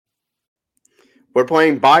We're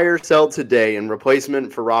playing buy or sell today in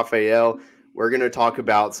replacement for Raphael. We're going to talk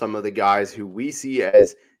about some of the guys who we see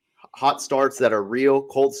as hot starts that are real,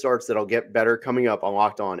 cold starts that'll get better coming up on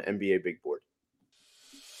Locked On NBA Big Board.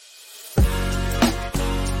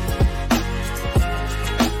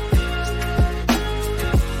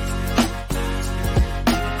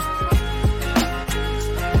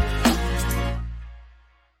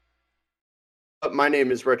 My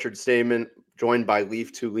name is Richard Stamen, joined by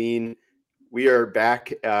Leaf Tulane. We are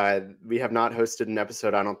back. We have not hosted an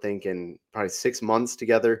episode, I don't think, in probably 6 months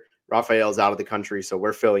together. Raphael's out of the country, so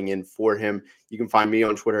we're filling in for him. You can find me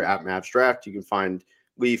on Twitter at MavsDraft. You can find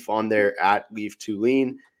Leaf on there at Leaf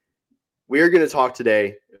Tulane. We are going to talk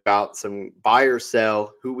today about some buy or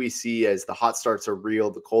sell, who we see as the hot starts are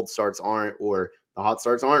real, the cold starts aren't, or the hot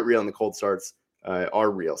starts aren't real and the cold starts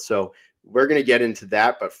are real. So we're going to get into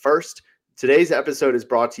that. But first, today's episode is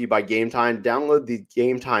brought to you by Game Time. Download the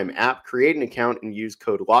Game Time app, create an account, and use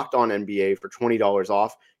code LOCKEDONNBA for $20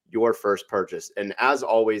 off your first purchase. And as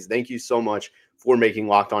always, thank you so much for making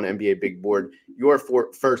Locked On NBA Big Board your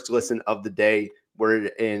first listen of the day. We're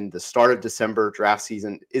in the start of December. Draft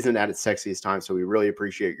season isn't at its sexiest time, so we really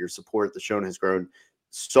appreciate your support. The show has grown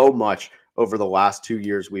so much over the last 2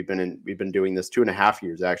 years. We've been doing this 2.5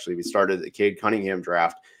 years, actually. We started the Cade Cunningham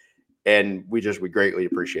draft, and we greatly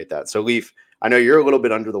appreciate that. So, Leaf, I know you're a little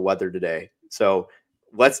bit under the weather today, so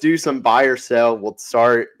let's do some buy or sell. We'll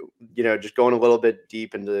start, just going a little bit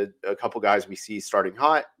deep into a couple guys we see starting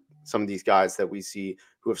hot, some of these guys that we see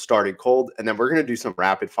who have started cold, and then we're going to do some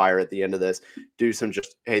rapid fire at the end of this. Do some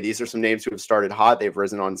hey, these are some names who have started hot. They've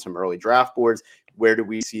risen on some early draft boards. Where do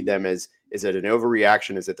we see them as? Is it an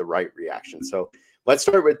overreaction? Is it the right reaction? So let's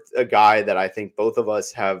start with a guy that I think both of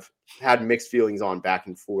us have had mixed feelings on back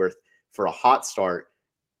and forth for a hot start,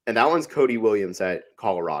 and that one's Cody Williams at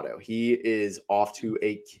Colorado. He is off to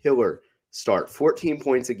a killer start. 14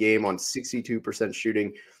 points a game on 62%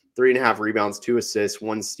 shooting, 3.5 rebounds, 2 assists,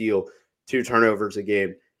 1 steal, 2 turnovers a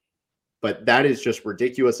game. But that is just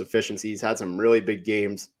ridiculous efficiency. He's had some really big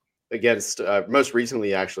games against, most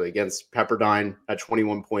recently, actually, against Pepperdine at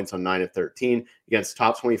 21 points on 9 of 13. Against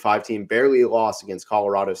top 25 team, barely lost against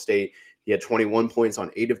Colorado State. He had 21 points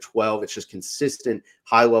on 8 of 12. It's just consistent,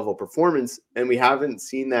 high-level performance, and we haven't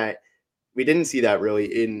seen that. We didn't see that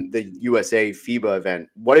really in the USA FIBA event.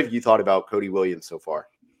 What have you thought about Cody Williams so far?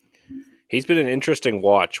 He's been an interesting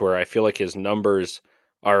watch where I feel like his numbers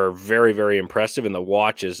are very, very impressive, and the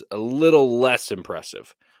watch is a little less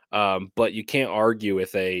impressive. But you can't argue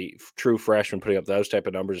with a true freshman putting up those type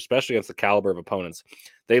of numbers, especially against the caliber of opponents.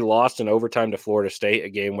 They lost in overtime to Florida State, a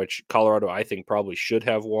game which Colorado, I think, probably should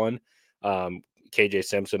have won. KJ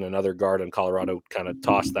Simpson, another guard in Colorado, kind of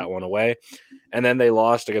tossed that one away. And then they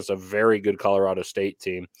lost against a very good Colorado State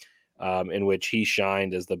team, in which he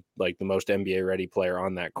shined as the most NBA ready player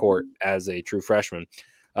on that court as a true freshman.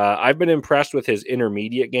 I've been impressed with his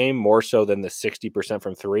intermediate game more so than the 60%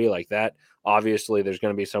 from three like that. Obviously, there's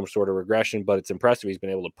going to be some sort of regression, but it's impressive he's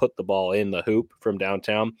been able to put the ball in the hoop from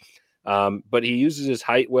downtown. But he uses his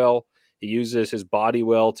height well. He uses his body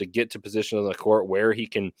well to get to position on the court where he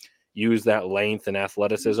can use that length and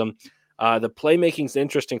athleticism. The playmaking's an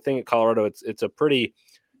interesting thing at Colorado. It's a pretty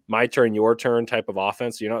my turn, your turn type of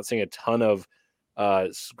offense. You're not seeing a ton of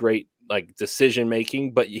great decision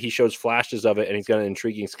making, but he shows flashes of it, and he's got an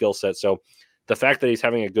intriguing skill set. So the fact that he's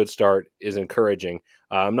having a good start is encouraging.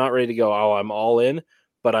 I'm not ready to go, I'm all in,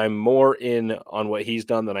 but I'm more in on what he's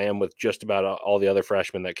done than I am with just about all the other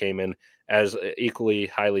freshmen that came in as equally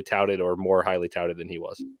highly touted or more highly touted than he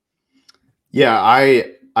was. Yeah,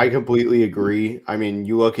 I completely agree. I mean,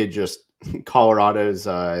 you look at just Colorado's.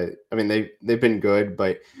 They've been good,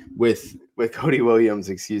 but with Cody Williams,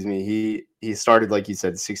 he started, like you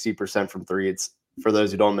said, 60% from three. It's, for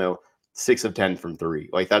those who don't know, 6 of 10 from three.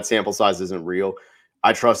 Like, that sample size isn't real.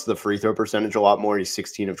 I trust the free throw percentage a lot more. He's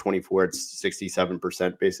 16 of 24. It's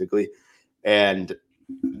 67% basically, and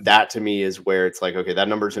that to me is where it's like, okay, that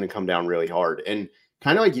number is going to come down really hard. And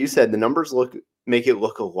kind of like you said, the numbers make it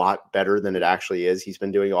look a lot better than it actually is. He's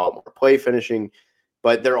been doing a lot more play finishing,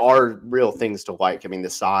 but there are real things to like. I mean, the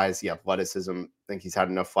size, the athleticism. I think he's had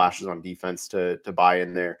enough flashes on defense to buy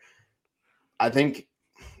in there. I think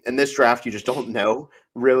in this draft, you just don't know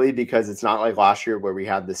really, because it's not like last year where we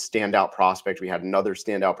had this standout prospect. We had another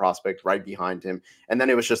standout prospect right behind him. And then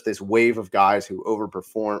it was just this wave of guys who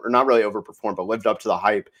overperformed, or not really overperformed, but lived up to the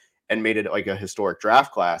hype and made it like a historic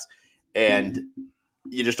draft class. And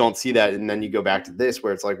you just don't see that. And then you go back to this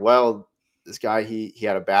where it's like, well, this guy, he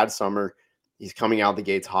had a bad summer. He's coming out the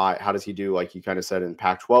gates hot. How does he do, like you kind of said, in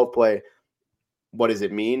Pac-12 play? What does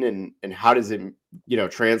it mean? And how does it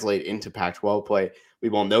translate into Pac-12 play, we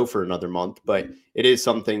won't know for another month, but it is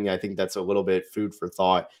something I think that's a little bit food for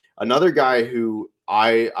thought. Another guy who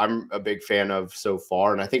I'm a big fan of so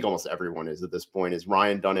far, and I think almost everyone is at this point, is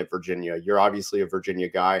Ryan Dunn at Virginia. You're obviously a Virginia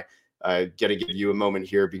guy. Going to give you a moment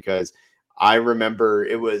here because I remember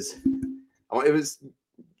it was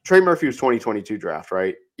Trey Murphy was 2022 draft,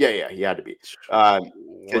 right? Yeah, he had to be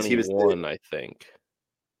because he was. I think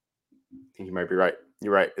You might be right.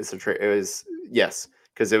 You're right. It's a trade. It was yes,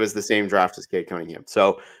 because it was the same draft as Cade Cunningham.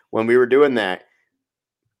 So when we were doing that,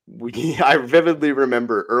 I vividly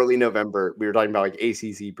remember early November we were talking about like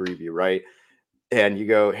ACC preview, right? And you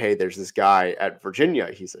go, hey, there's this guy at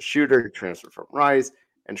Virginia. He's a shooter, transferred from Rice,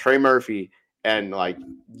 and Trey Murphy, and like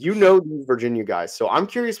these Virginia guys. So I'm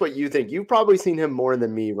curious what you think. You've probably seen him more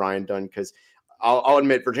than me, Ryan Dunn, because I'll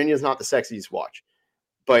admit Virginia's not the sexiest watch,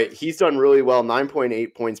 but he's done really well.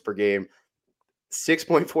 9.8 points per game.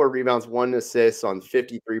 6.4 rebounds, 1 assist on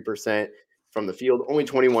 53% from the field, only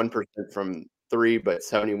 21% from three, but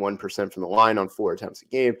 71% from the line on 4 attempts a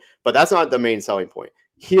game. But that's not the main selling point.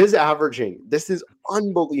 He is averaging, this is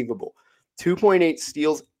unbelievable, 2.8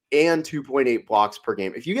 steals and 2.8 blocks per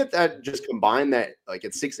game. If you get that, just combine that, like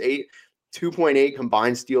at 6'8", 2.8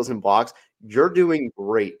 combined steals and blocks, you're doing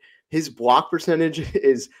great. His block percentage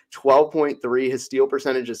is 12.3. His steal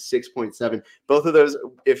percentage is 6.7. Both of those,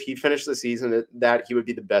 if he finished the season, that he would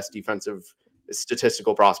be the best defensive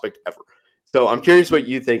statistical prospect ever. So I'm curious what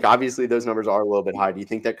you think. Obviously, those numbers are a little bit high. Do you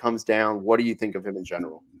think that comes down? What do you think of him in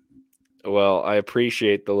general? Well, I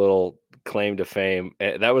appreciate the little claim to fame.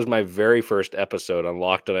 That was my very first episode on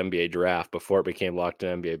Locked On NBA Draft before it became Locked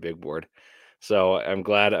On NBA Big Board. So I'm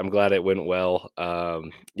glad it went well.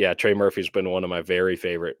 Yeah, Trey Murphy's been one of my very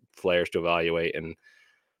favorite players to evaluate, and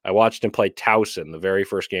I watched him play Towson the very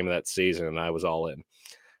first game of that season, and I was all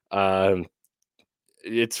in.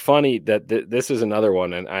 It's funny that this is another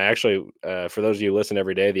one, and I actually, for those of you who listen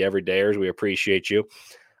every day, the everydayers, we appreciate you.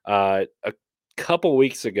 A couple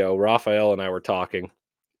weeks ago, Raphael and I were talking,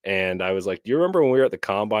 and I was like, "Do you remember when we were at the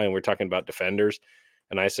combine and we were talking about defenders?"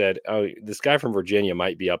 And I said, "Oh, this guy from Virginia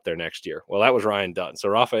might be up there next year." Well, that was Ryan Dunn. So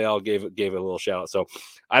Raphael gave it a little shout out. So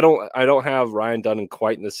I don't have Ryan Dunn in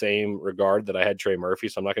quite in the same regard that I had Trey Murphy.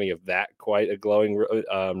 So I'm not going to give that quite a glowing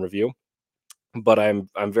review. But I'm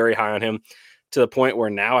very high on him to the point where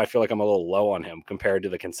now I feel like I'm a little low on him compared to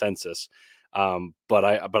the consensus. But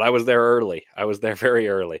I was there early. I was there very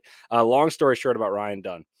early. Long story short about Ryan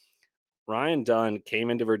Dunn. Ryan Dunn came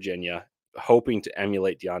into Virginia hoping to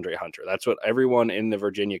emulate DeAndre Hunter. That's what everyone in the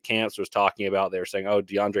Virginia camps was talking about. They were saying, oh,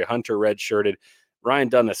 DeAndre Hunter redshirted. Ryan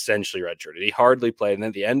Dunn essentially redshirted. He hardly played. And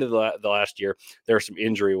then at the end of the last year, there were some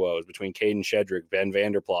injury woes between Caden Shedrick, Ben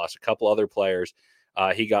Vanderplas, a couple other players.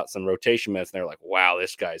 He got some rotation minutes, and they're like, wow,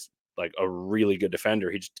 this guy's like a really good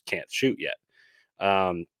defender. He just can't shoot yet.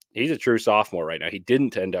 He's a true sophomore right now. He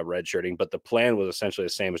didn't end up redshirting, but the plan was essentially the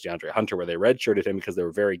same as DeAndre Hunter, where they redshirted him because they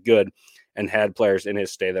were very good and had players in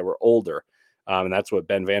his stay that were older. And that's what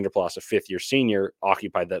Ben Vanderplas, a fifth-year senior,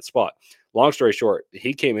 occupied that spot. Long story short,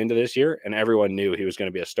 he came into this year, and everyone knew he was going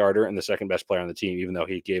to be a starter and the second best player on the team, even though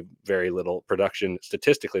he gave very little production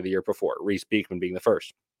statistically the year before, Reese Beekman being the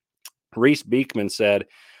first. Reese Beekman said,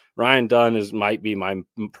 Ryan Dunn might be my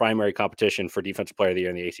primary competition for Defensive Player of the Year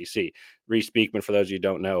in the ACC. Reese Beekman, for those of you who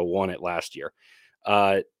don't know, won it last year.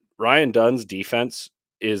 Ryan Dunn's defense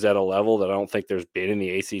is at a level that I don't think there's been in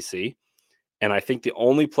the ACC. And I think the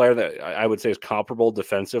only player that I would say is comparable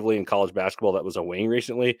defensively in college basketball that was a wing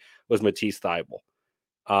recently was Matisse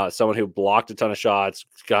Thybulle. Someone who blocked a ton of shots,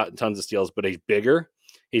 got tons of steals, but he's bigger,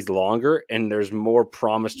 he's longer, and there's more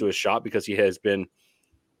promise to his shot because he has been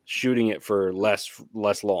shooting it for less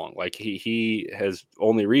long. Like he has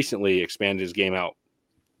only recently expanded his game out,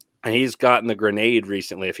 and he's gotten the grenade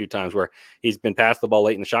recently a few times where he's been passed the ball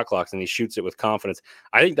late in the shot clocks and he shoots it with confidence.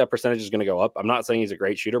 I think that percentage is going to go up. I'm not saying he's a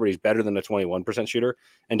great shooter, but he's better than a 21% shooter.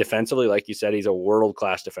 And defensively, like you said, he's a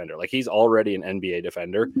world-class defender. Like he's already an NBA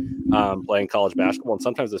defender playing college basketball. And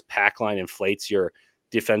sometimes this pack line inflates your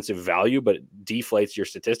defensive value, but it deflates your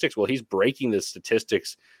statistics. Well, he's breaking the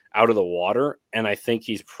statistics out of the water, and I think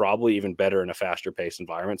he's probably even better in a faster paced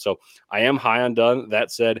environment. So I am high on Dunn.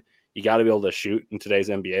 That said, you got to be able to shoot in today's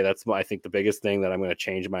NBA. That's, I think, the biggest thing that I'm going to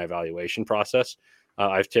change my evaluation process.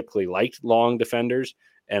 I've typically liked long defenders,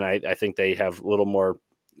 and I think they have a little more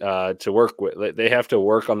to work with. They have to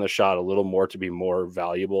work on the shot a little more to be more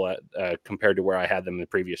valuable at compared to where I had them in the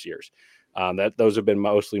previous years. Those have been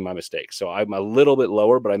mostly my mistakes. So I'm a little bit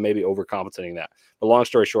lower, but I may be overcompensating that. But long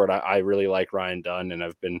story short, I really like Ryan Dunn, and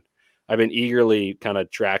I've been eagerly kind of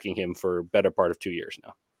tracking him for a better part of 2 years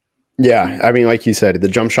now. Yeah, I mean, like you said, the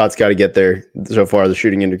jump shot's got to get there. So far, the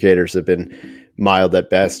shooting indicators have been mild at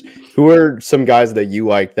best. Who are some guys that you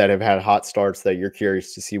like that have had hot starts that you're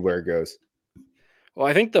curious to see where it goes? Well,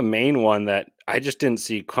 I think the main one that I just didn't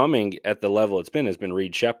see coming at the level it's been has been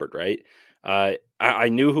Reed Shepherd, right? I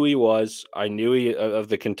knew who he was. I knew of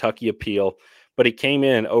the Kentucky appeal, but he came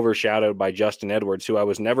in overshadowed by Justin Edwards, who I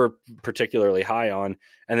was never particularly high on,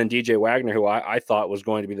 and then DJ Wagner, who I thought was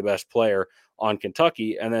going to be the best player on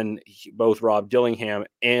Kentucky. And then both Rob Dillingham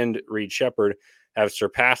and Reed Shepherd have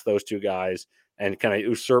surpassed those two guys and kind of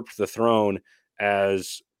usurped the throne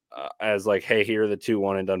as like, hey, here are the two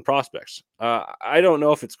one and done prospects. I don't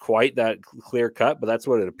know if it's quite that clear cut, but that's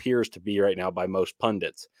what it appears to be right now by most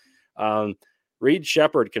pundits. Reed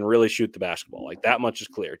Shepherd can really shoot the basketball. Like, that much is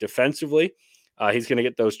clear. Defensively, he's going to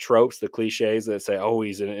get those tropes, the cliches that say, oh,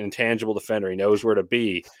 he's an intangible defender. He knows where to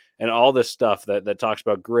be, and all this stuff that talks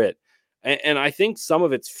about grit. And I think some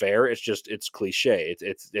of it's fair. It's cliche.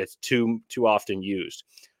 It's too often used.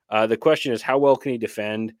 The question is, how well can he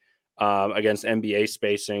defend against NBA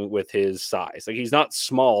spacing with his size? Like, he's not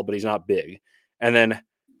small, but he's not big. And then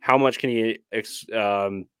how much can he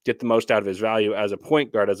get the most out of his value as a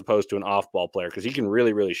point guard as opposed to an off-ball player? Because he can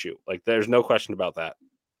really, really shoot. Like, there's no question about that.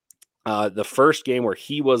 The first game where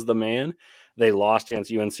he was the man, they lost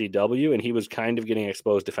against UNCW, and he was kind of getting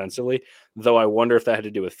exposed defensively, though I wonder if that had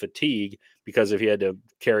to do with fatigue, because if he had to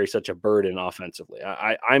carry such a burden offensively.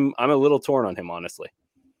 I'm a little torn on him, honestly.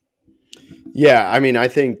 Yeah, I mean, I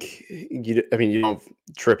think you don't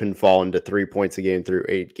trip and fall into 3 points a game through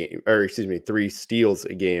 3 steals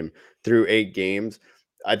a game through 8 games.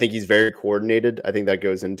 I think he's very coordinated. I think that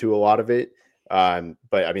goes into a lot of it.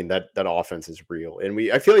 But I mean, that offense is real, and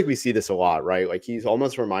I feel like we see this a lot, right? Like, he's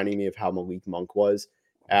almost reminding me of how Malik Monk was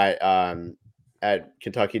at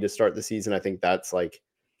Kentucky to start the season. I think that's like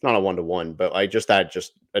not a 1-to-1, but like just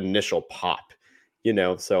initial pop.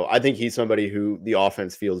 So I think he's somebody who the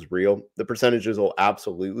offense feels real. The percentages will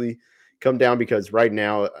absolutely come down, because right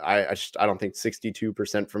now I don't think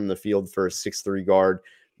 62% from the field for a 6'3" guard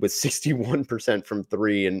with 61% from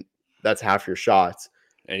three, and that's half your shots.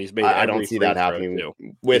 And he's made I don't see that happening too.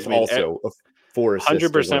 with also 4 assists,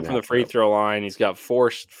 100% from the free throw line. He's got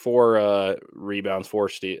four rebounds, four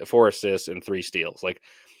assists, and 3 steals. Like,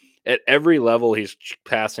 at every level, he's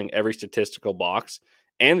passing every statistical box.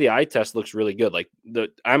 And the eye test looks really good. Like,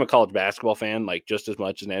 I'm a college basketball fan, like, just as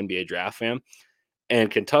much as an NBA draft fan.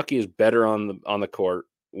 And Kentucky is better on the court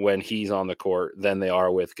when he's on the court than they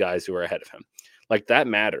are with guys who are ahead of him. Like, that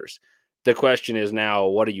matters. The question is now,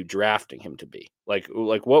 what are you drafting him to be? Like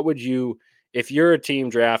what would you, if you're a team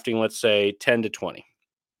drafting, let's say 10 to 20,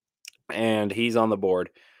 and he's on the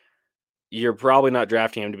board, you're probably not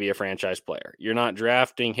drafting him to be a franchise player. You're not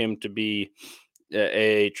drafting him to be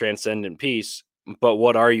a transcendent piece. But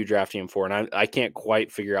what are you drafting him for? And I can't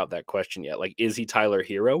quite figure out that question yet. Like, is he Tyler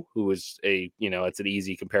Hero, who is it's an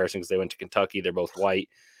easy comparison because they went to Kentucky. They're both white.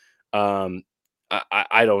 I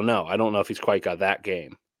don't know. I don't know if he's quite got that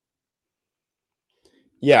game.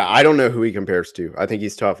 Yeah, I don't know who he compares to. I think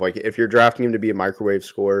he's tough. Like, if you're drafting him to be a microwave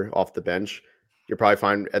scorer off the bench, you're probably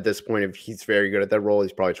fine at this point. If he's very good at that role,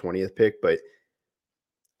 he's probably 20th pick. But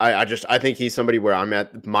I think he's somebody where I'm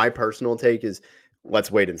at. My personal take is,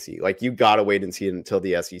 let's wait and see. Like, you got to wait and see until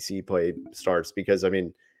the SEC play starts, because I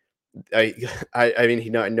mean, I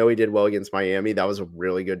know he did well against Miami. That was a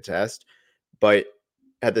really good test, but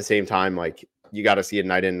at the same time, like, you got to see it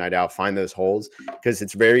night in, night out, find those holes, because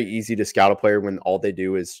it's very easy to scout a player when all they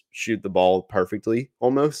do is shoot the ball perfectly,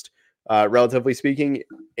 almost, relatively speaking.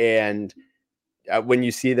 And when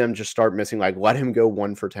you see them just start missing, like, let him go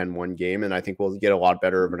 1 for 10 one game, and I think we'll get a lot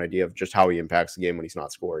better of an idea of just how he impacts the game when he's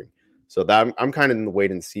not scoring. So that I'm kind of in the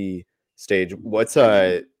wait and see stage.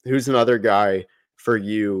 Who's another guy for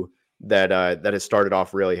you that has started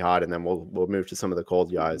off really hot, and then we'll move to some of the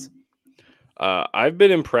cold guys. I've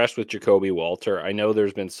been impressed with Jacoby Walter. I know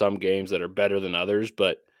there's been some games that are better than others,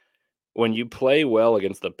 but when you play well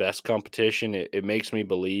against the best competition, it makes me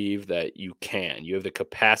believe that you have the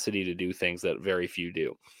capacity to do things that very few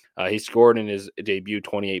do. He scored in his debut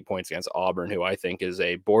 28 points against Auburn, who I think is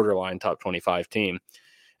a borderline top 25 team.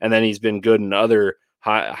 And then he's been good in other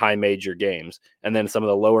high major games. And then some of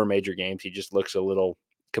the lower major games, he just looks a little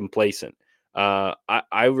complacent.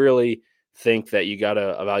 I really think that you got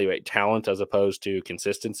to evaluate talent as opposed to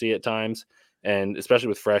consistency at times. And especially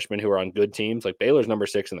with freshmen who are on good teams, like Baylor's number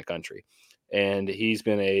 6 in the country. And he's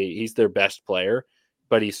their best player,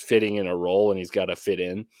 but he's fitting in a role and he's got to fit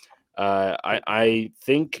in. I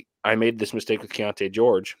think I made this mistake with Keontae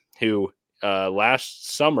George, who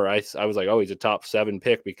last summer I was like, oh, he's a top 7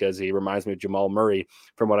 pick because he reminds me of Jamal Murray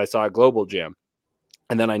from what I saw at Global Jam.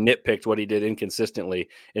 And then I nitpicked what he did inconsistently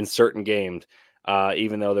in certain games.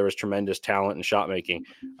 even though there was tremendous talent and shot making.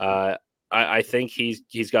 I think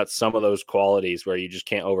he's got some of those qualities where you just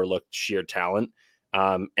can't overlook sheer talent.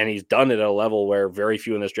 And he's done it at a level where very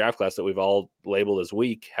few in this draft class that we've all labeled as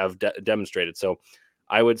weak have demonstrated. So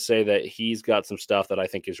I would say that he's got some stuff that I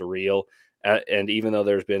think is real. And even though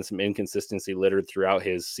there's been some inconsistency littered throughout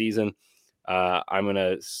his season, I'm going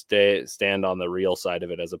to stand on the real side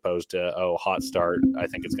of it as opposed to, hot start. I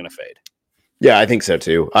think it's going to fade. Yeah, I think so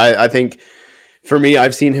too. I think for me,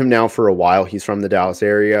 I've seen him now for a while. He's from the Dallas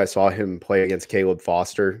area. I saw him play against Caleb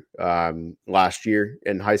Foster last year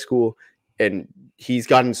in high school, and he's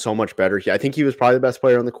gotten so much better. I think he was probably the best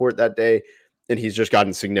player on the court that day, and he's just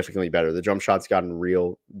gotten significantly better. The jump shot's gotten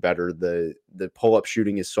real better. The pull-up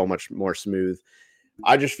shooting is so much more smooth.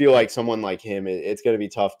 I just feel like someone like him, it's going to be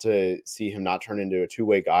tough to see him not turn into a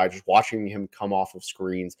two-way guy. Just watching him come off of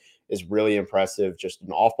screens is really impressive. Just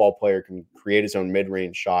an off-ball player, can create his own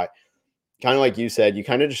mid-range shot. Kind of like you said, you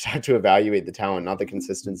kind of just have to evaluate the talent, not the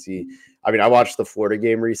consistency. I mean, I watched the Florida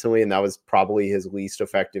game recently, and that was probably his least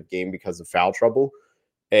effective game because of foul trouble.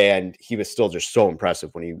 And he was still just so impressive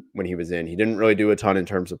when he was in. He didn't really do a ton in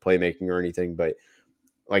terms of playmaking or anything, but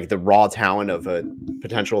like the raw talent of a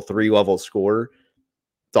potential 3-level scorer,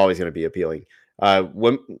 it's always going to be appealing.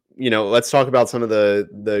 Let's talk about some of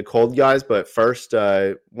the cold guys, but first,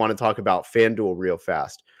 want to talk about FanDuel real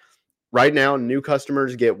fast. Right now, new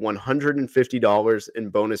customers get $150 in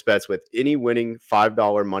bonus bets with any winning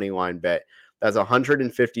 $5 money line bet. That's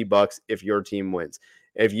 $150 if your team wins.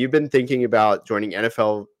 If you've been thinking about joining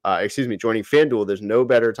FanDuel, there's no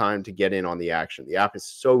better time to get in on the action. The app is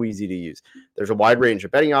so easy to use. There's a wide range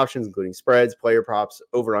of betting options, including spreads, player props,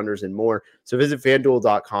 over-unders, and more. So visit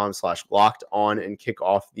FanDuel.com/locked-on and kick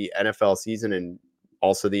off the NFL season and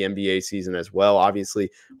also the NBA season as well.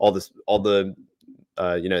 Obviously, the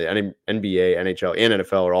NBA, NHL, and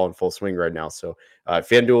NFL are all in full swing right now. So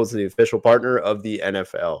FanDuel is the official partner of the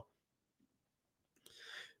NFL.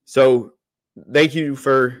 So thank you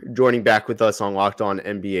for joining back with us on Locked On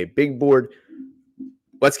NBA Big Board.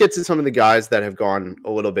 Let's get to some of the guys that have gone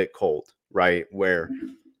a little bit cold, right? Where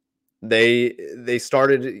they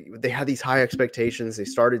had these high expectations. They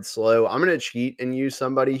started slow. I'm going to cheat and use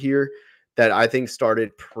somebody here that I think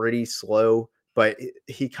started pretty slow, but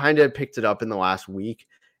he kind of picked it up in the last week.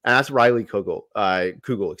 And that's Riley Kugel.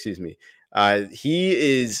 He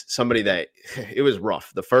is somebody that it was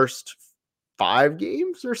rough. The first 5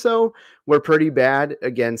 games or so were pretty bad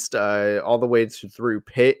against all the way through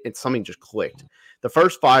Pitt. And something just clicked. The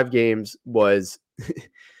first 5 games was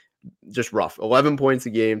just rough. 11 points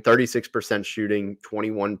a game, 36% shooting,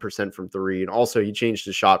 21% from 3. And also he changed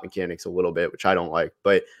his shot mechanics a little bit, which I don't like.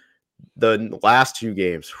 But the last 2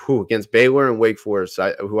 games against Baylor and Wake Forest,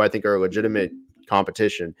 who I think are a legitimate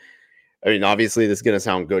competition. I mean, obviously this is going to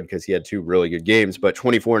sound good because he had 2 really good games, but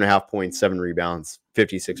 24.5 points, 7 rebounds,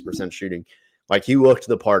 56% shooting. Like, he looked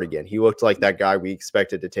the part again. He looked like that guy we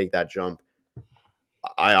expected to take that jump.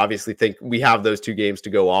 I obviously think we have those 2 games to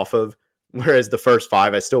go off of, whereas the first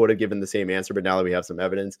 5, I still would have given the same answer, but now that we have some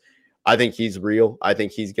evidence, I think he's real. I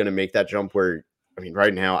think he's going to make that jump where, I mean,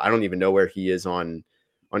 right now, I don't even know where he is on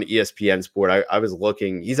ESPN Sport. I was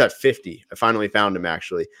looking. He's at 50. I finally found him,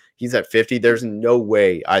 actually. He's at 50. There's no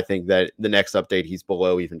way, I think, that the next update he's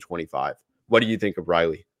below even 25. What do you think of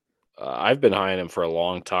Riley? I've been high on him for a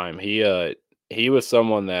long time. He was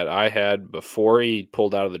someone that I had before he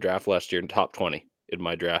pulled out of the draft last year in top 20 in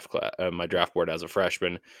my draft class, my draft board as a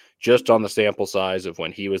freshman, just on the sample size of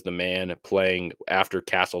when he was the man playing after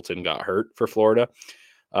Castleton got hurt for Florida.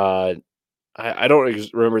 I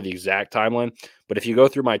don't remember the exact timeline, but if you go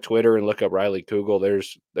through my Twitter and look up Riley Kugel,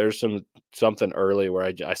 there's something early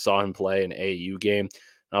where I saw him play an AAU game,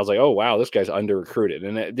 and I was like, oh wow, this guy's under recruited,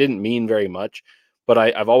 and it didn't mean very much, but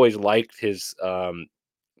I've always liked his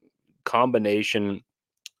combination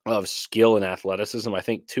of skill and athleticism. I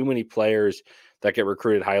think too many players that get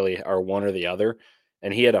recruited highly are one or the other,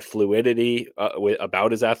 and he had a fluidity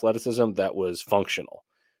about his athleticism that was functional.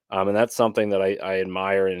 And that's something that I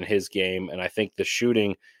admire in his game. And I think the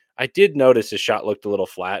shooting, I did notice his shot looked a little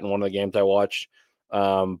flat in one of the games I watched.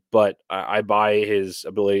 But I buy his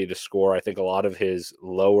ability to score. I think a lot of his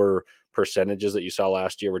lower percentages that you saw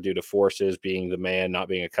last year were due to forces, being the man, not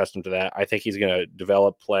being accustomed to that. I think he's going to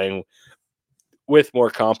develop playing with more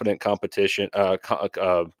competent competition,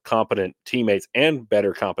 competent teammates and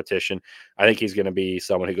better competition. I think he's going to be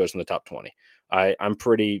someone who goes in the top 20. I'm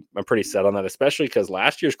pretty set on that, especially because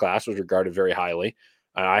last year's class was regarded very highly.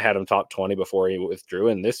 I had him top 20 before he withdrew,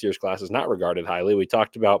 and this year's class is not regarded highly. We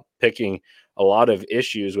talked about picking a lot of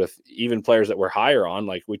issues with even players that we're higher on.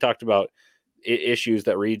 Like, we talked about issues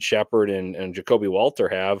that Reed Shepherd and Jacoby Walter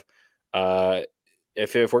have.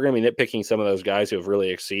 If we're going to be nitpicking some of those guys who have really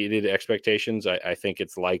exceeded expectations, I think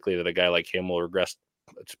it's likely that a guy like him will regress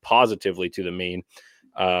positively to the mean,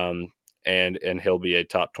 and he'll be a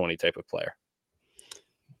top 20 type of player.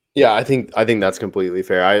 Yeah, I think that's completely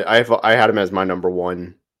fair. I had him as my number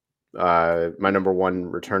one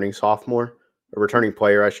returning sophomore, a returning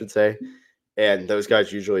player, I should say. And those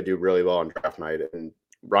guys usually do really well on draft night. And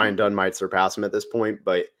Ryan Dunn might surpass him at this point,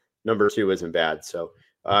 but number 2 isn't bad. So,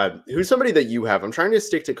 who's somebody that you have? I'm trying to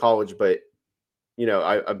stick to college, but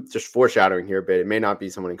I'm just foreshadowing here, but it may not be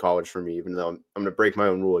someone in college for me, even though I'm going to break my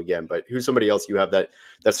own rule again. But who's somebody else you have that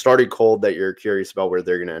started cold that you're curious about where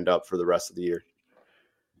they're going to end up for the rest of the year?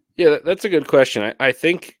 Yeah, that's a good question. I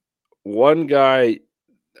think one guy.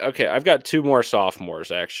 Okay, I've got 2 more sophomores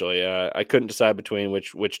actually. I couldn't decide between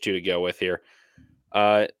which 2 to go with here.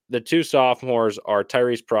 The 2 sophomores are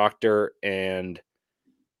Tyrese Proctor and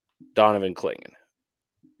Donovan Clingan.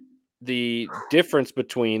 The difference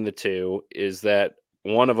between the 2 is that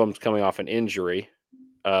one of them's coming off an injury,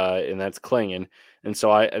 and that's Clingan. And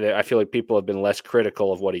so I feel like people have been less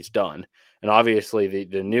critical of what he's done. And obviously,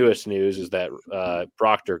 the newest news is that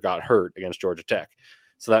Proctor got hurt against Georgia Tech.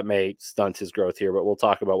 So that may stunt his growth here, but we'll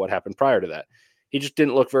talk about what happened prior to that. He just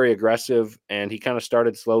didn't look very aggressive, and he kind of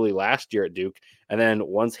started slowly last year at Duke. And then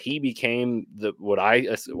once he became what I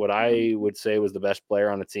would say was the best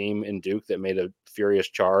player on the team in Duke that made a furious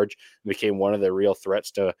charge and became one of the real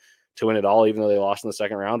threats to win it all, even though they lost in the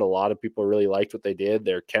second round. A lot of people really liked what they did.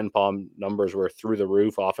 Their KenPom numbers were through the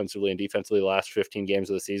roof offensively and defensively the last 15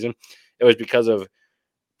 games of the season. It was because of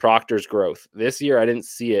Proctor's growth. This year, I didn't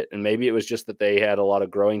see it, and maybe it was just that they had a lot of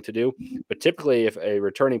growing to do. But typically, if a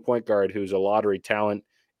returning point guard who's a lottery talent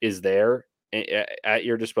is there at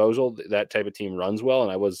your disposal, that type of team runs well,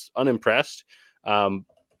 and I was unimpressed.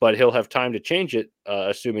 But he'll have time to change it,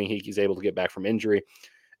 assuming he's able to get back from injury.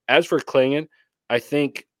 As for Clingan, I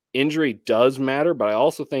think injury does matter, but I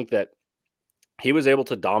also think that he was able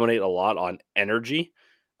to dominate a lot on energy,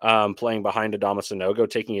 playing behind Adama Sanogo,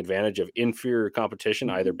 taking advantage of inferior competition,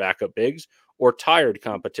 either backup bigs or tired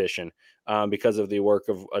competition, because of the work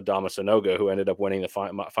of Adama Sanogo, who ended up winning the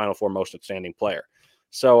Final Four Most Outstanding Player.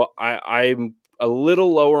 So I'm a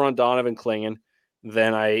little lower on Donovan Clingan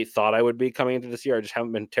than I thought I would be coming into this year. I just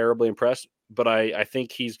haven't been terribly impressed, but I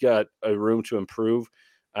think he's got a room to improve.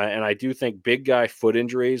 And I do think big guy foot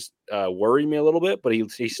injuries worry me a little bit, but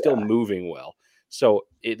he's still moving well. So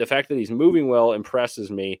the fact that he's moving well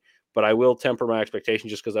impresses me, but I will temper my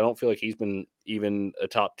expectations just because I don't feel like he's been even a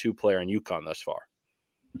top 2 player in UConn thus far.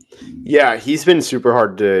 Yeah, he's been super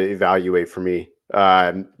hard to evaluate for me,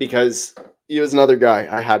 because he was another guy.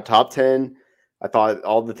 I had top 10. I thought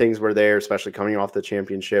all the things were there, especially coming off the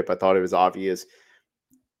championship. I thought it was obvious.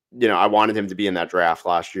 I wanted him to be in that draft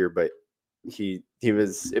last year, but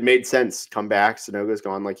it made sense. Come back. Sanogo's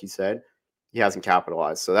gone, like you said. He hasn't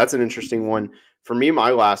capitalized. So that's an interesting one. For me, my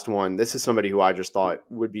last one, this is somebody who I just thought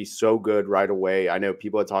would be so good right away. I know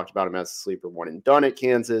people had talked about him as a sleeper one and done at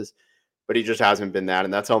Kansas, but he just hasn't been that.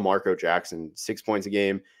 And that's Marco Jackson, 6 points a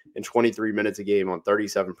game and 23 minutes a game on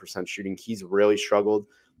 37% shooting. He's really struggled.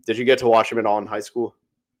 Did you get to watch him at all in high school?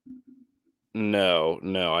 No,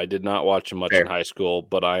 I did not watch him much in high school,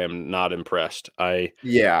 but I am not impressed. I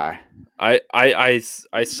saw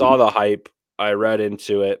the hype. I read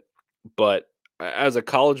into it, but as a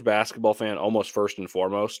college basketball fan, almost first and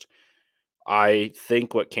foremost, I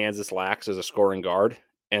think what Kansas lacks is a scoring guard,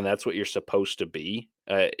 and that's what you're supposed to be.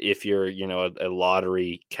 If you're, a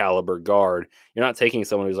lottery caliber guard, you're not taking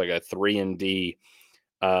someone who's like a 3-and-D,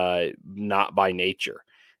 not by nature.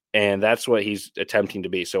 And that's what he's attempting to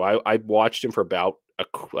be. So I watched him for about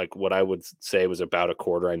what I would say was about a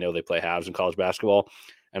quarter. I know they play halves in college basketball,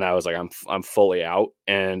 and I was like, I'm fully out,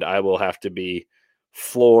 and I will have to be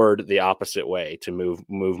floored the opposite way to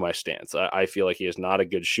move my stance. I feel like he is not a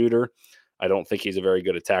good shooter. I don't think he's a very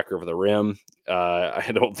good attacker over the rim.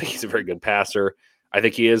 I don't think he's a very good passer. I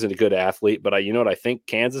think he isn't a good athlete, but you know what I think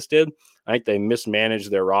Kansas did? I think they mismanaged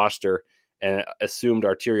their roster and assumed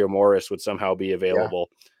Arterio Morris would somehow be available.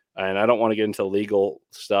 Yeah. And I don't want to get into legal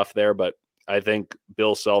stuff there, but I think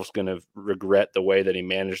Bill Self's going to regret the way that he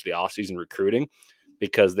managed the offseason recruiting,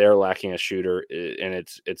 because they're lacking a shooter, and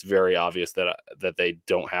it's very obvious that they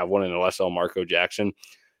don't have one. And unless Marco Jackson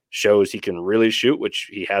shows he can really shoot, which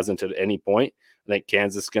he hasn't at any point, I think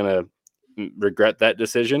Kansas is going to regret that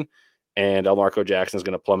decision, and Marco Jackson is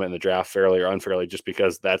going to plummet in the draft fairly or unfairly just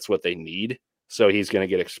because that's what they need. So he's going to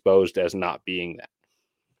get exposed as not being that.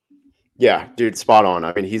 Yeah, dude, spot on.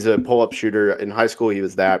 I mean, he's a pull-up shooter. In high school, he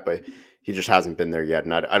was that, but he just hasn't been there yet.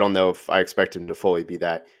 And I don't know if I expect him to fully be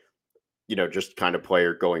that. just kind of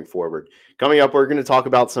player going forward. Coming up, we're going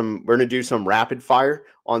to do some rapid fire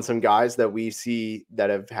on some guys that we see that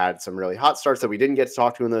have had some really hot starts that we didn't get to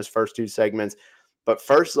talk to in those first two segments. But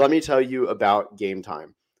first, let me tell you about Game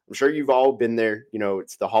Time. I'm sure you've all been there.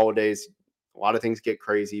 It's the holidays. A lot of things get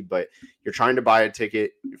crazy, but you're trying to buy a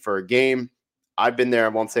ticket for a game. I've been there. I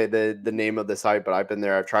won't say the name of the site, but I've been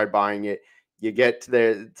there. I've tried buying it. You get to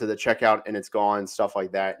the checkout and it's gone, stuff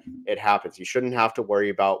like that. It happens. You shouldn't have to worry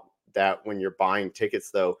about that when you're buying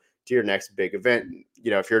tickets, though, to your next big event.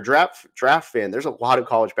 If you're a draft fan, there's a lot of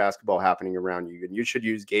college basketball happening around you, and you should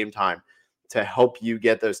use Game Time to help you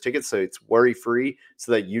get those tickets so it's worry-free,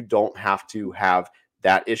 so that you don't have to have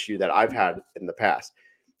that issue that I've had in the past.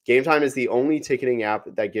 Game Time is the only ticketing app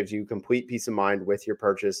that gives you complete peace of mind with your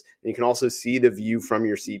purchase. And you can also see the view from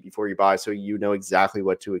your seat before you buy, so you know exactly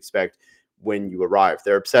what to expect when you arrive.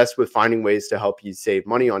 They're obsessed with finding ways to help you save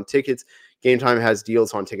money on tickets. Game Time has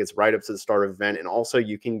deals on tickets right up to the start of the event, and also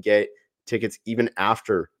you can get tickets even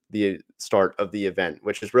after the start of the event,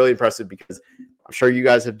 which is really impressive because I'm sure you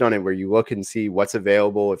guys have done it where you look and see what's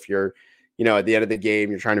available. If you're, at the end of the game,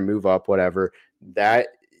 you're trying to move up, whatever, that,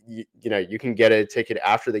 you can get a ticket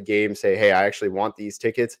after the game, say, hey, I actually want these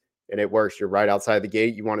tickets, and it works. You're right outside the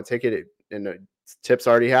gate. You want a ticket, and the tips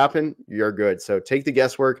already happen. You're good. So take the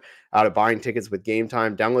guesswork out of buying tickets with Game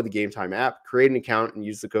Time. Download the Game Time app, create an account, and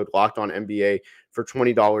use the code LOCKEDONNBA for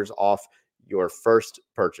 $20 off your first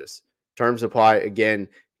purchase. Terms apply. Again,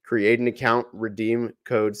 create an account, redeem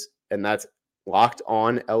codes, and that's Locked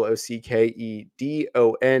On,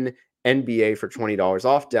 LOCKEDON NBA for $20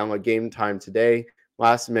 off. Download Game Time today.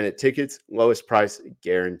 Last minute tickets, lowest price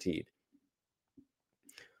guaranteed.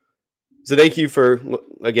 So thank you for,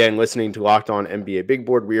 again, listening to Locked On NBA Big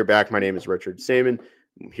Board. We are back. My name is Richard Saman.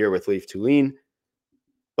 I'm here with Leif Tulin.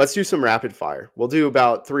 Let's do some rapid fire. We'll do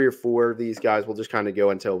about 3 or 4 of these guys. We'll just kind of go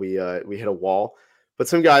until we hit a wall. But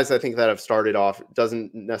some guys I think that have started off,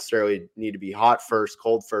 doesn't necessarily need to be hot first,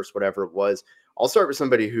 cold first, whatever it was. I'll start with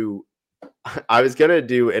somebody who I was going to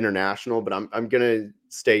do international, but I'm going to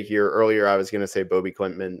stay here. Earlier, I was going to say Bobby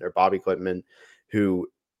Klintman, who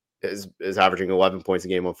is averaging 11 points a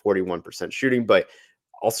game on 41% shooting. But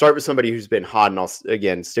I'll start with somebody who's been hot, and I'll,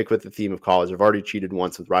 again, stick with the theme of college. I've already cheated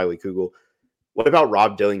once with Riley Kugel. What about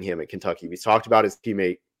Rob Dillingham at Kentucky? We talked about his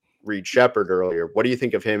teammate Reed Sheppard earlier. What do you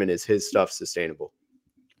think of him, and is his stuff sustainable?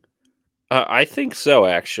 I think so,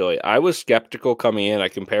 actually. I was skeptical coming in. I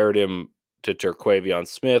compared him to Terquavion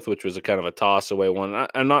Smith, which was a kind of a toss-away one.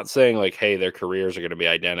 I'm not saying, like, hey, their careers are going to be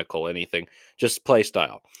identical, anything. Just play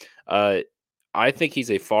style. I think he's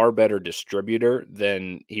a far better distributor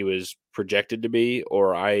than he was projected to be,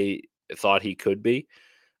 or I thought he could be.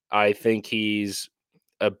 I think he's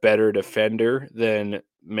a better defender than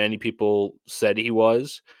many people said he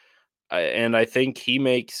was. And I think he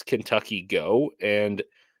makes Kentucky go. And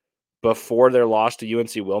before their loss to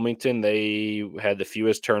UNC Wilmington, they had the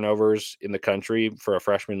fewest turnovers in the country for a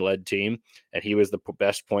freshman-led team, and he was the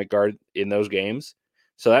best point guard in those games.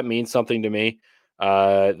 So that means something to me.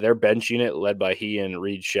 Their bench unit, led by he and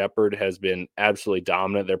Reed Sheppard, has been absolutely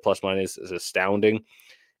dominant. Their plus-minus is astounding.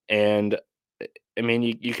 And, I mean,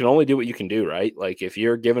 you can only do what you can do, right? Like, if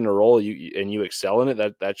you're given a role and you excel in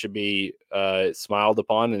it, that should be smiled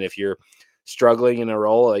upon. And if you're struggling in a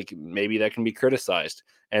role, like, maybe that can be criticized.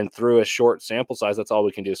 And through a short sample size, that's all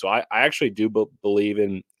we can do. So I actually do believe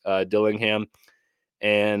in Dillingham.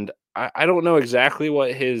 And I don't know exactly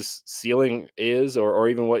what his ceiling is or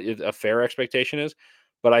even what a fair expectation is.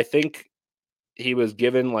 But I think he was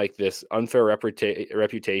given like this unfair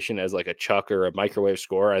reputation as like a chuck or a microwave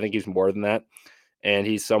scorer. I think he's more than that. And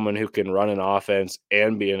he's someone who can run an offense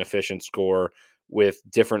and be an efficient scorer with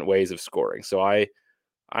different ways of scoring. So I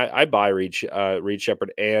buy Reed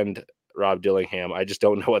Sheppard and Rob Dillingham. I just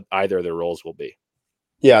don't know what either of their roles will be.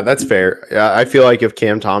 Yeah, that's fair. I feel like if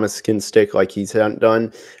Cam Thomas can stick like he's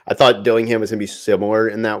done, I thought Dillingham was going to be similar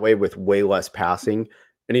in that way with way less passing,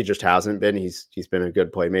 and he just hasn't been. He's been a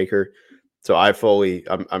good playmaker. So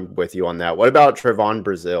I'm with you on that. What about Trevon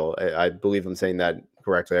Brazile? I believe I'm saying that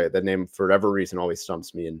correctly. That name, for whatever reason, always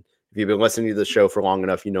stumps me. And if you've been listening to the show for long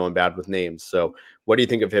enough, you know I'm bad with names. So what do you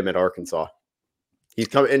think of him at Arkansas? He's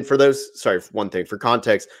coming in for one thing, for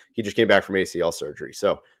context, he just came back from ACL surgery.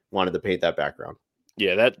 So wanted to paint that background.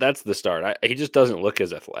 Yeah, that's the start. He just doesn't look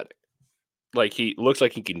as athletic. Like, he looks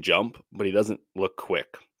like he can jump, but he doesn't look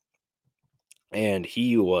quick. And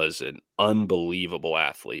he was an unbelievable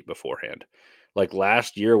athlete beforehand. Like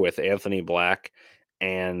last year with Anthony Black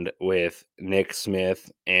and with Nick Smith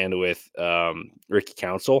and with Ricky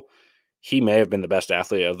Council, he may have been the best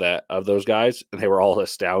athlete of those guys, and they were all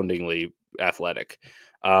astoundingly athletic.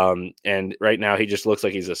 And right now he just looks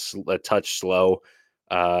like he's a touch slow.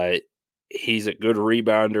 He's a good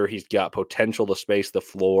rebounder. He's got potential to space the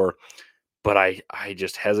floor, but I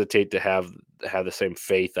just hesitate to have the same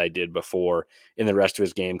faith I did before in the rest of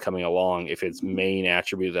his game coming along if his main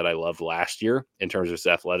attribute that I loved last year in terms of his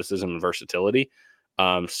athleticism and versatility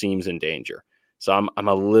seems in danger. So I'm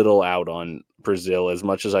a little out on Brazil as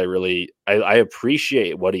much as I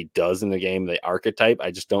appreciate what he does in the game, the archetype.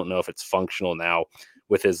 I just don't know if it's functional now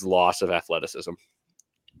with his loss of athleticism.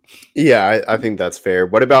 Yeah, I think that's fair.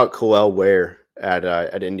 What about Kel'el Ware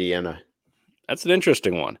at Indiana? That's an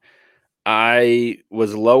interesting one. I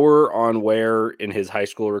was lower on Ware in his high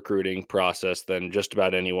school recruiting process than just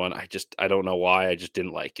about anyone. I don't know why. I just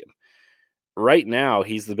didn't like him. Right now,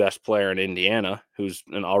 he's the best player in Indiana, who's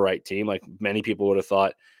an all right team. Like many people would have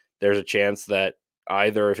thought, there's a chance that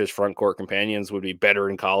either of his front court companions would be better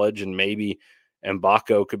in college, and maybe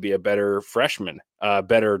Mbako could be a better freshman,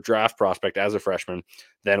 better draft prospect as a freshman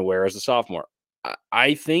than Ware as a sophomore.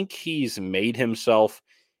 I think he's made himself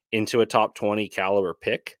into a top 20 caliber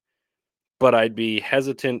pick, but I'd be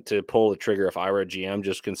hesitant to pull the trigger if I were a GM,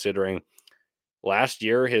 just considering last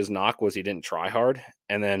year his knock was he didn't try hard.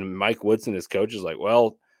 And then Mike Woodson, his coach, is like,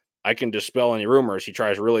 well, I can dispel any rumors. He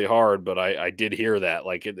tries really hard, but I did hear that.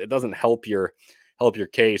 Like it doesn't help your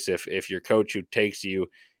case if your coach who takes you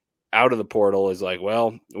out of the portal is like,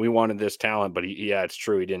 well, we wanted this talent, but yeah, it's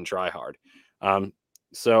true. He didn't try hard.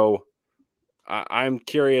 So I'm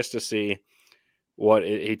curious to see what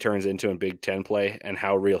he turns into in Big Ten play and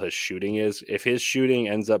how real his shooting is. If his shooting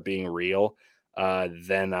ends up being real,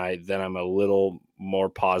 then I'm a little more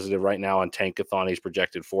positive right now on Tankathon. He's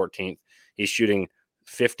projected 14th. He's shooting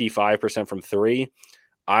 55% from three.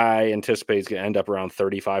 I anticipate he's going to end up around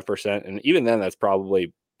 35%, and even then, that's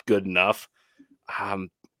probably good enough.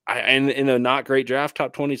 And in a not great draft,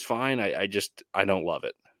 top 20 is fine. I don't love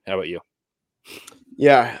it. How about you?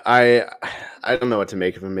 Yeah, I don't know what to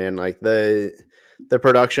make of him, man. Like the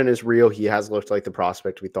production is real. He has looked like the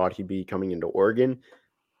prospect we thought he'd be coming into Oregon,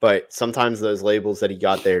 but sometimes those labels that he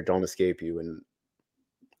got there don't escape you, and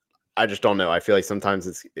I just don't know. I feel like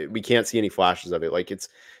sometimes we can't see any flashes of it. Like it's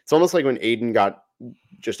almost like when Aiden got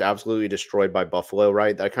just absolutely destroyed by Buffalo,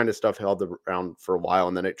 right? That kind of stuff held around for a while,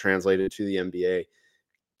 and then it translated to the NBA.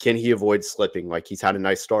 Can he avoid slipping? Like he's had a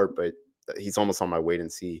nice start, but he's almost on my wait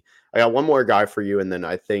and see. I got one more guy for you, and then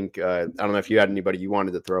I think I don't know if you had anybody you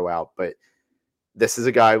wanted to throw out, but this is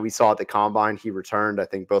a guy we saw at the combine. He returned. I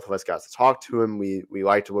think both of us got to talk to him. We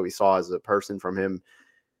liked what we saw as a person from him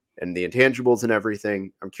and the intangibles and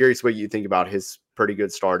everything. I'm curious what you think about his pretty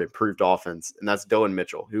good start, improved offense, and that's Dylan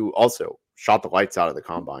Mitchell, who also shot the lights out of the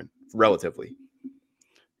combine relatively.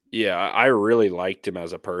 Yeah, I really liked him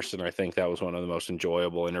as a person. I think that was one of the most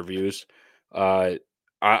enjoyable interviews. I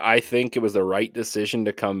think it was the right decision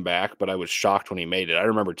to come back, but I was shocked when he made it. I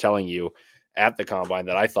remember telling you at the combine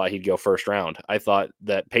that I thought he'd go first round. I thought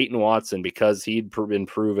that Peyton Watson, because he'd been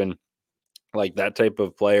proven like that type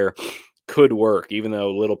of player could work, even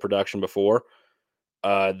though little production before,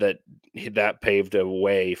 that paved a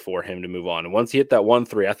way for him to move on. And once he hit that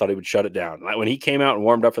 1-3, I thought he would shut it down. When he came out and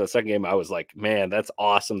warmed up for the second game, I was like, man, that's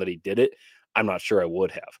awesome that he did it. I'm not sure I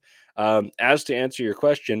would have. As to answer your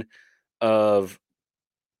question of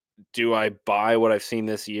do I buy what I've seen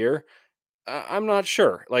this year? I'm not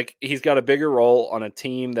sure. Like he's got a bigger role on a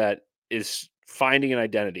team that is finding an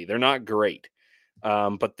identity. They're not great,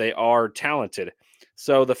 but they are talented.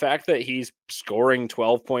 So the fact that he's scoring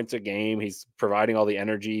 12 points a game, he's providing all the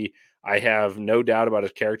energy. I have no doubt about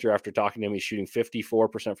his character after talking to him. He's shooting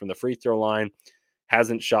 54% from the free throw line,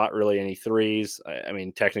 hasn't shot really any threes. I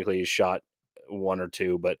mean, technically he's shot one or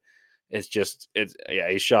two, but he's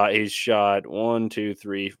shot 1, 2,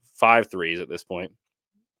 3, 5 threes at this point,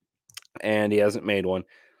 and he hasn't made one.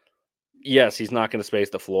 Yes, he's not going to space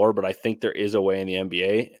the floor, but I think there is a way in the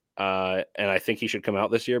NBA, and I think he should come out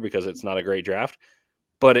this year because it's not a great draft.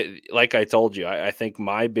 But like I told you, I think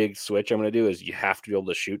my big switch I'm going to do is you have to be able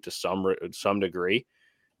to shoot to some degree,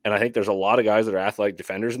 and I think there's a lot of guys that are athletic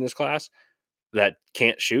defenders in this class that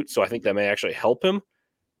can't shoot, so I think that may actually help him.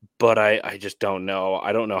 But I just don't know.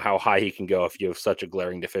 I don't know how high he can go if you have such a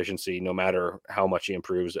glaring deficiency, no matter how much he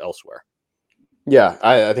improves elsewhere. Yeah,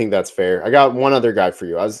 I think that's fair. I got one other guy for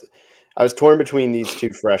you. I was torn between these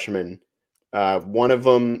two freshmen. One of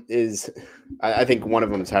them is, I think one of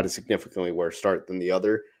them has had a significantly worse start than the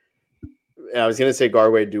other. I was going to say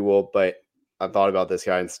Garway Duel, but I thought about this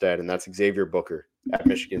guy instead, and that's Xavier Booker at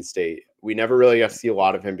Michigan State. We never really got to see a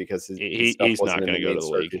lot of him because his stuff He's wasn't not in going the to go main to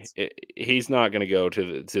the circuits. league. He's not going to go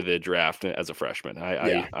to the draft as a freshman.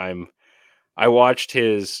 Yeah, I watched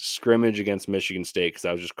his scrimmage against Michigan State because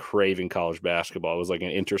I was just craving college basketball. It was like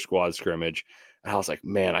an inter-squad scrimmage. And I was like,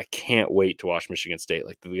 man, I can't wait to watch Michigan State.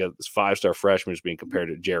 Like, we got this 5-star freshman who's being compared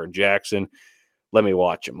to Jared Jackson. Let me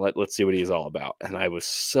watch him. Let's see what he's all about. And I was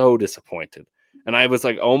so disappointed. And I was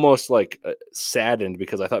like almost like saddened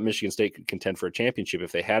because I thought Michigan State could contend for a championship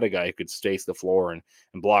if they had a guy who could space the floor and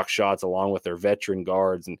block shots along with their veteran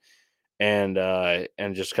guards and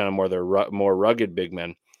just kind of more rugged big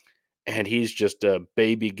men. And he's just a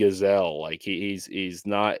baby gazelle. Like he's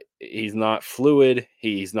not fluid.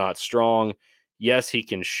 He's not strong. Yes, he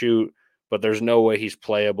can shoot, but there's no way he's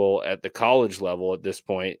playable at the college level at this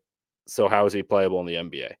point. So how is he playable in the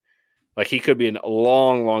NBA? Like, he could be in a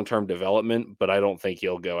long-term development, but I don't think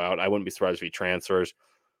he'll go out. I wouldn't be surprised if he transfers,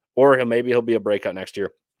 or maybe he'll be a breakout next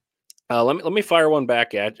year. Let me fire one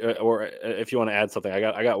back at, or if you want to add something,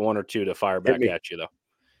 I got one or two to fire back at you though.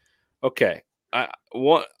 Okay,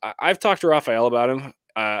 I've talked to Raphael about him.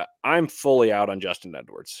 I'm fully out on Justin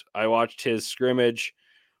Edwards. I watched his scrimmage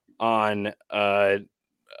on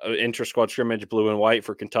inter-squad scrimmage, blue and white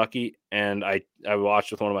for Kentucky, and I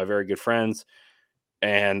watched with one of my very good friends.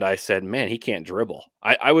 And I said, man, he can't dribble.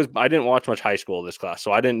 I didn't watch much high school of this class,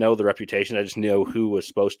 so I didn't know the reputation. I just knew who was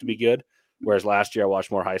supposed to be good. Whereas last year I watched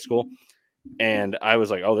more high school, and I was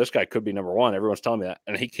like, oh, this guy could be number one. Everyone's telling me that,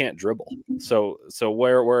 and he can't dribble. So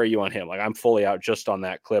where are you on him? Like, I'm fully out just on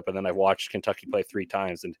that clip, and then I've watched Kentucky play 3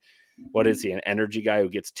 times. And what is he, an energy guy who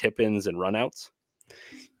gets tip-ins and runouts?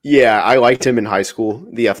 Yeah, I liked him in high school.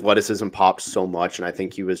 The athleticism popped so much, and I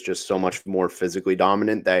think he was just so much more physically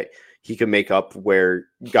dominant that he could make up where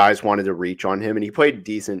guys wanted to reach on him. And he played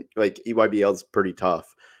decent. Like, EYBL is pretty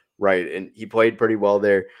tough, right? And he played pretty well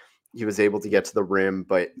there. He was able to get to the rim,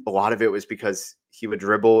 but a lot of it was because he would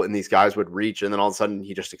dribble and these guys would reach, and then all of a sudden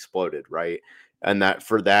he just exploded, right? And that's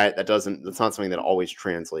not something that always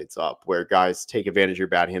translates up, where guys take advantage of your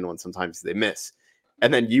bad handle and sometimes they miss.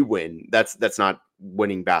 And then you win. That's not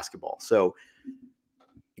winning basketball. So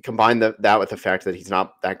combine that with the fact that he's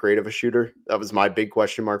not that great of a shooter. That was my big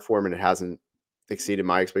question mark for him, and it hasn't exceeded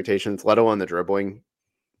my expectations, let alone the dribbling.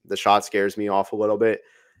 The shot scares me off a little bit.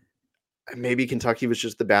 Maybe Kentucky was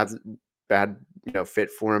just the bad fit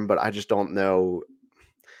for him, but I just don't know.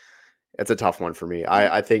 It's a tough one for me.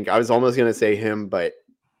 I think I was almost going to say him, but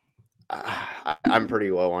I'm pretty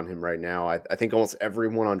low on him right now. I think almost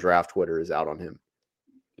everyone on draft Twitter is out on him.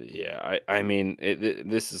 Yeah, I mean,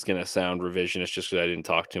 this is going to sound revisionist just because I didn't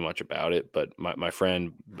talk too much about it, but my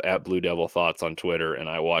friend at Blue Devil Thoughts on Twitter and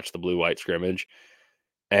I watched the blue-white scrimmage,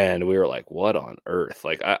 and we were like, what on earth?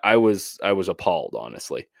 Like, I was appalled,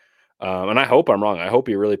 honestly. And I hope I'm wrong. I hope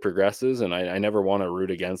he really progresses, and I never want to root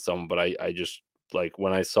against him, but I just, like,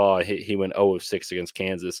 when I saw he went 0 of 6 against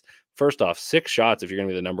Kansas, first off, 6 shots if you're going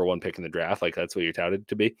to be the number 1 pick in the draft, like, that's what you're touted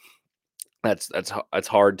to be. That's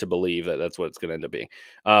hard to believe that that's what it's going to end up being.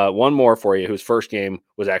 One more for you, whose first game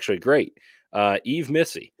was actually great. Yves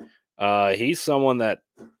Missi. He's someone that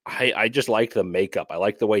I just like the makeup. I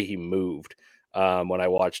like the way he moved when I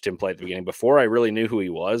watched him play at the beginning. Before I really knew who he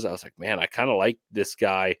was, I was like, man, I kind of like this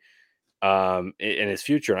guy in his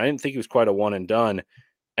future. And I didn't think he was quite a one and done.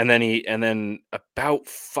 And then about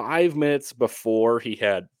 5 minutes before he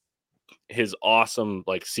had his awesome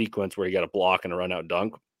like sequence where he got a block and a run out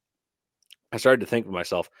dunk, I started to think to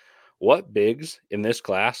myself, what bigs in this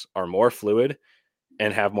class are more fluid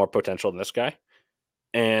and have more potential than this guy?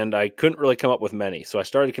 And I couldn't really come up with many. So I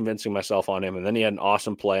started convincing myself on him, and then he had an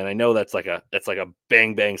awesome play. And I know that's like a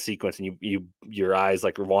bang bang sequence, and your eyes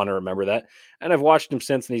like want to remember that. And I've watched him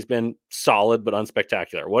since, and he's been solid but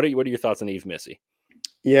unspectacular. What are your thoughts on Yves Missi?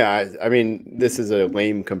 Yeah, I mean, this is a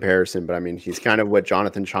lame comparison, but I mean, he's kind of what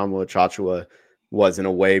Jonathan Tchamwa was in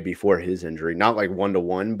a way before his injury. Not like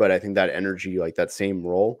 1-to-1, but I think that energy, like that same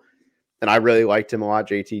role. And I really liked him a lot,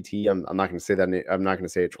 JTT. I'm not going to say that. I'm not going to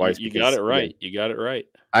say it twice. You got it right. You got it right.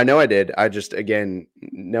 I know I did. I just, again,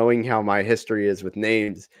 knowing how my history is with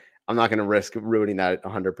names, I'm not going to risk ruining that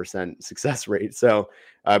 100% success rate. So,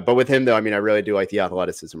 but with him, though, I mean, I really do like the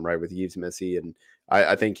athleticism, right, with Yves Missi. And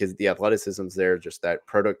I think the athleticism's there, just that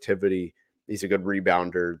productivity. He's a good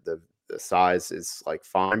rebounder. The size is like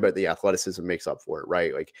fine, but the athleticism makes up for it,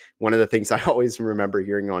 right? Like, one of the things I always remember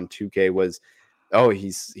hearing on 2K was, oh,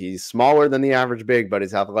 he's smaller than the average big, but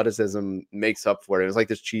his athleticism makes up for it. It was like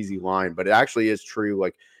this cheesy line, but it actually is true.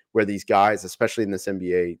 Like, where these guys, especially in this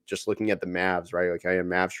NBA, just looking at the Mavs, right? Like, I am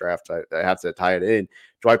Mavs draft. I have to tie it in.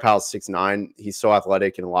 Dwight Powell's 6'9". He's so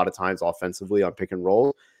athletic, and a lot of times offensively on pick and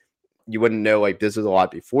roll, you wouldn't know, like, this was a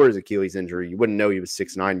lot before his Achilles injury. You wouldn't know he was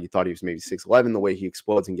 6'9". You thought he was maybe 6'11", the way he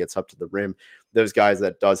explodes and gets up to the rim. Those guys,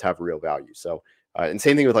 that does have real value. So And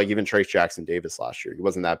same thing with like even Trace Jackson Davis last year. He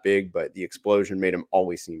wasn't that big, but the explosion made him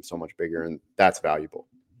always seem so much bigger, and that's valuable.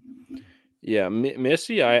 Yeah,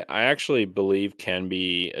 Missy, I actually believe can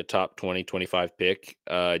be a top 20, 25 pick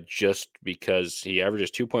just because he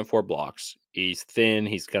averages 2.4 blocks. He's thin.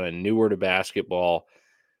 He's kind of newer to basketball.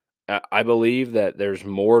 I believe that there's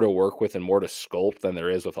more to work with and more to sculpt than there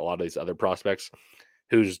is with a lot of these other prospects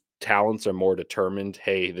whose talents are more determined.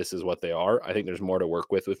 Hey, this is what they are. I think there's more to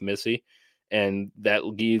work with Missy. And that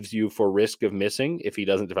leaves you for risk of missing if he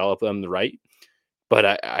doesn't develop them right.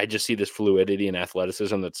 But I just see this fluidity and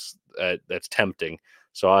athleticism that's tempting.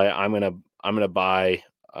 So I'm gonna buy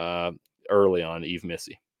early on Eve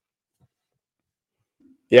Missy.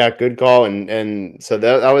 Yeah, good call. And so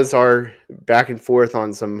that was our back and forth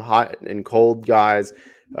on some hot and cold guys.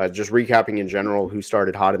 Just recapping in general who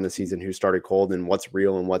started hot in the season, who started cold, and what's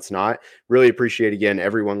real and what's not. Really appreciate again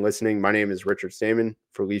everyone listening. My name is Richard Stamen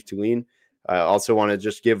for Leaf to Lean. I also want to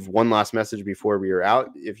just give one last message before we are out.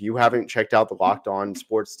 If you haven't checked out the Locked On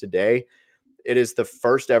Sports Today, it is the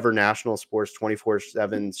first ever national sports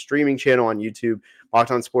 24/7 streaming channel on YouTube. Locked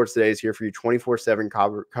On Sports Today is here for you 24/7,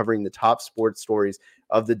 covering the top sports stories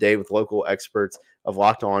of the day with local experts of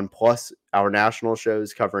Locked On, plus our national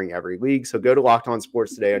shows covering every league. So go to Locked On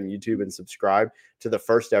Sports Today on YouTube and subscribe to the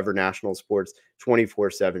first ever national sports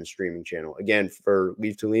 24/7 streaming channel. Again, for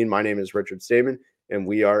Leaf to Lean, my name is Richard Stamen, and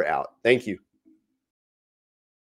we are out. Thank you.